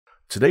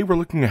Today we're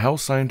looking at how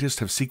scientists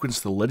have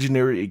sequenced the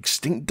legendary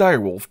extinct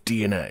direwolf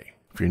DNA.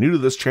 If you're new to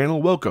this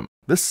channel, welcome.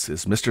 This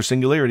is Mr.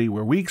 Singularity,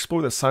 where we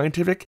explore the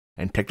scientific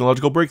and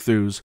technological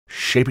breakthroughs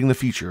shaping the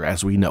future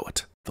as we know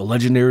it. The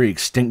legendary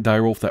extinct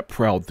direwolf that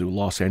prowled through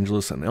Los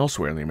Angeles and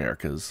elsewhere in the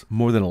Americas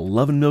more than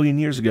 11 million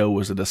years ago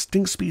was a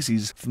distinct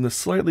species from the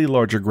slightly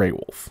larger gray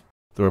wolf.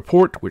 The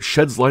report, which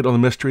sheds light on the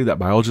mystery that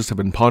biologists have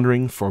been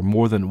pondering for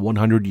more than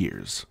 100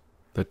 years.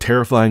 The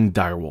terrifying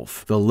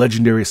direwolf, the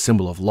legendary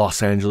symbol of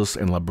Los Angeles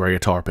and La Brea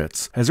tar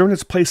pits, has earned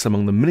its place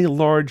among the many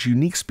large,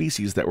 unique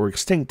species that were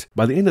extinct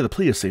by the end of the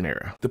Pleistocene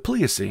era. The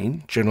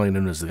Pleistocene, generally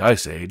known as the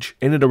Ice Age,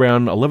 ended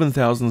around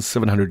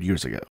 11,700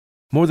 years ago.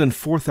 More than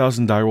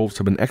 4,000 direwolves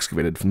have been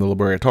excavated from the La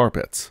Brea tar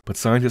pits, but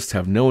scientists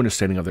have no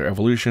understanding of their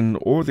evolution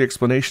or the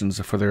explanations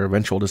for their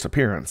eventual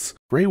disappearance.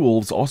 Gray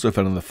wolves, also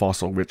found in the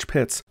fossil-rich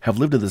pits, have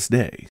lived to this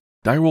day.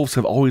 Direwolves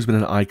have always been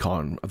an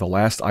icon of the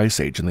last ice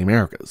age in the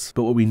Americas,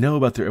 but what we know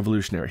about their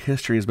evolutionary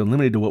history has been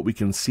limited to what we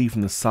can see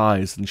from the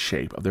size and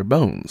shape of their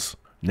bones.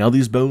 Now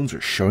these bones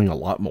are showing a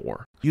lot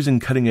more. Using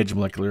cutting-edge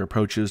molecular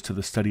approaches to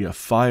the study of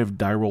 5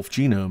 direwolf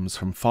genomes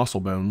from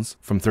fossil bones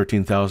from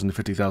 13,000 to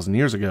 50,000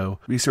 years ago,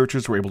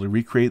 researchers were able to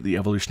recreate the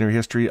evolutionary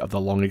history of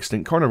the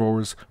long-extinct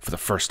carnivores for the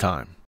first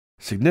time.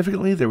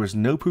 Significantly, there was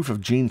no proof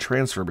of gene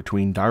transfer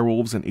between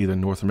direwolves and either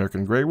North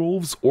American gray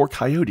wolves or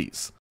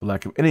coyotes. The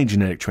lack of any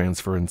genetic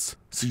transference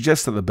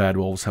suggests that the bad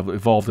wolves have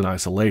evolved in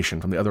isolation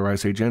from the other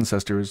Ice Age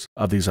ancestors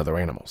of these other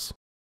animals.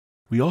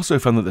 We also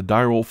found that the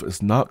direwolf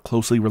is not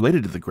closely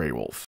related to the gray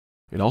wolf.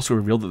 It also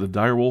revealed that the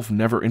direwolf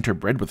never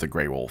interbred with the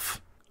gray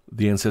wolf.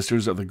 The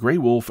ancestors of the gray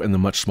wolf and the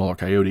much smaller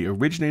coyote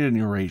originated in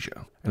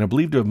Eurasia, and are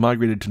believed to have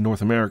migrated to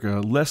North America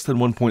less than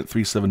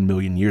 1.37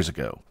 million years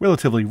ago,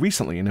 relatively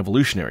recently in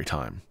evolutionary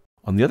time.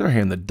 On the other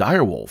hand, the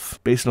direwolf,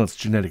 based on its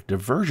genetic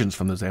divergence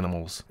from those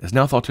animals, is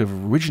now thought to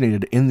have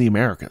originated in the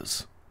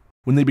Americas.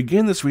 When they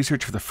began this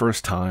research for the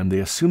first time, they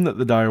assumed that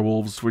the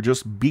direwolves were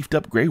just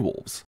beefed-up gray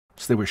wolves,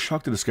 so they were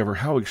shocked to discover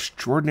how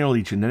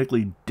extraordinarily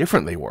genetically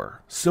different they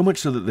were, so much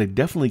so that they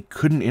definitely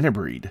couldn't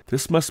interbreed.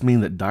 This must mean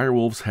that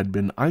direwolves had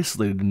been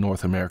isolated in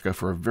North America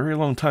for a very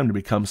long time to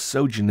become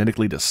so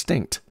genetically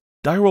distinct.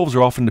 Direwolves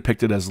are often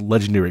depicted as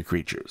legendary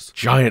creatures,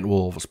 giant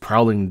wolves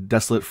prowling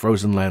desolate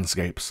frozen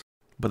landscapes.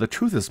 But the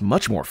truth is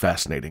much more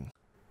fascinating.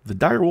 The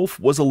direwolf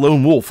was a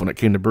lone wolf when it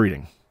came to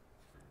breeding.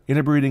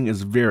 Interbreeding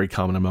is very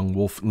common among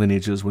wolf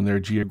lineages when their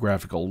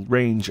geographical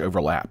range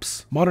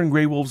overlaps. Modern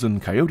gray wolves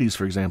and coyotes,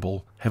 for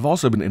example, have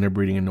also been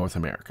interbreeding in North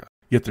America.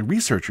 Yet the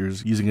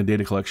researchers, using a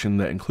data collection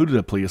that included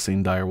a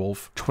Pleistocene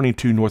direwolf,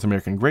 22 North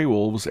American gray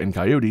wolves and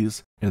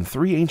coyotes, and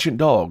 3 ancient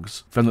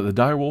dogs, found that the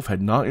direwolf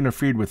had not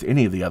interfered with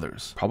any of the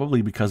others,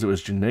 probably because it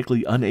was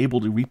genetically unable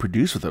to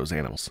reproduce with those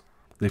animals.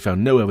 They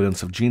found no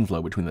evidence of gene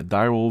flow between the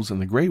direwolves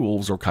and the gray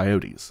wolves or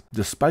coyotes,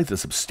 despite the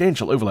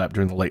substantial overlap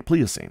during the late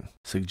Pleistocene,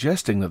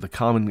 suggesting that the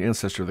common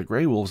ancestor of the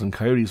gray wolves and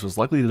coyotes was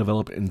likely to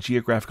develop in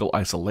geographical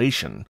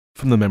isolation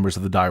from the members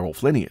of the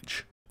direwolf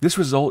lineage. This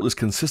result is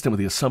consistent with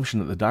the assumption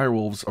that the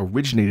direwolves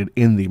originated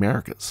in the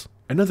Americas.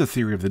 Another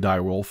theory of the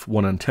direwolf,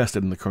 one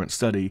untested in the current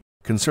study,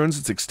 concerns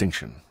its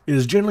extinction. It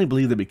is generally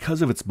believed that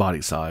because of its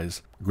body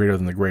size, greater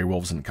than the gray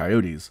wolves and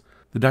coyotes,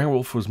 the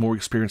direwolf was more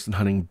experienced in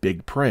hunting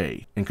big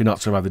prey and could not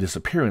survive the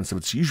disappearance of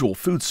its usual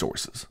food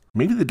sources.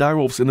 Maybe the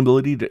direwolf's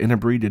inability to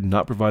interbreed did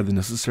not provide the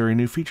necessary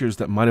new features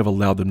that might have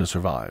allowed them to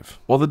survive.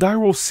 While the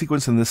direwolf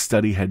sequence in this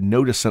study had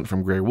no descent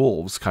from gray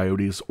wolves,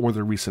 coyotes, or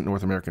their recent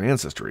North American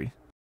ancestry,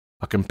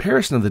 a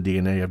comparison of the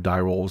DNA of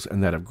direwolves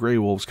and that of gray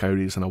wolves,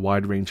 coyotes, and a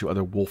wide range of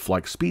other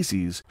wolf-like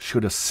species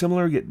showed a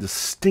similar yet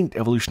distinct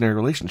evolutionary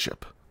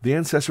relationship. The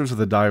ancestors of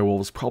the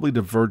direwolves probably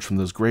diverged from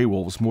those gray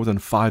wolves more than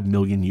 5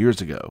 million years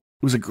ago.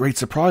 It was a great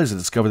surprise to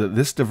discover that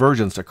this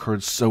divergence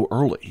occurred so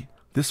early.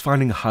 This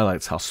finding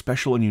highlights how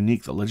special and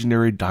unique the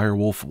legendary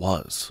direwolf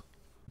was.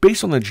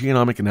 Based on their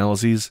genomic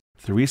analyses,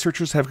 the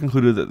researchers have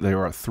concluded that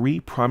there are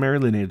 3 primary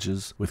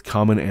lineages with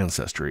common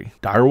ancestry: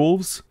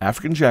 direwolves,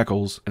 African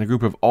jackals, and a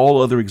group of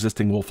all other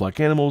existing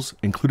wolf-like animals,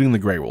 including the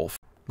gray wolf.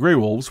 Gray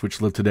wolves,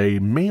 which live today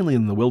mainly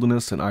in the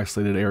wilderness and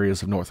isolated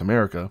areas of North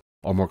America,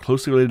 are more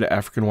closely related to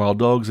African wild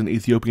dogs and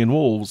Ethiopian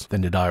wolves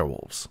than to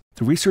direwolves.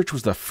 The research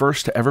was the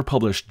first to ever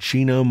publish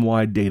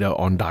genome-wide data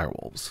on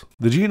direwolves.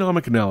 The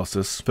genomic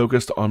analysis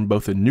focused on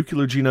both the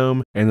nuclear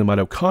genome and the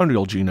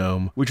mitochondrial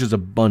genome, which is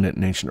abundant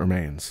in ancient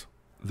remains.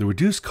 The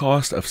reduced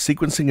cost of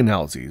sequencing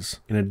analyses,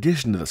 in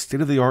addition to the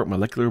state-of-the-art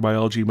molecular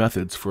biology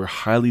methods for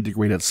highly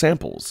degraded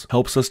samples,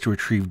 helps us to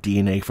retrieve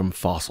DNA from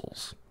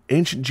fossils.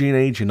 Ancient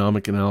DNA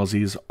genomic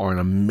analyses are an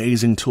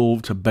amazing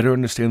tool to better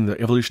understand the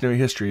evolutionary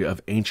history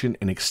of ancient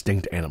and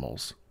extinct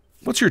animals.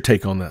 What's your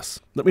take on this?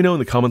 Let me know in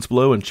the comments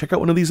below and check out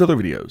one of these other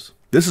videos.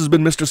 This has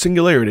been Mr.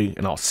 Singularity,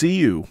 and I'll see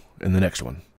you in the next one.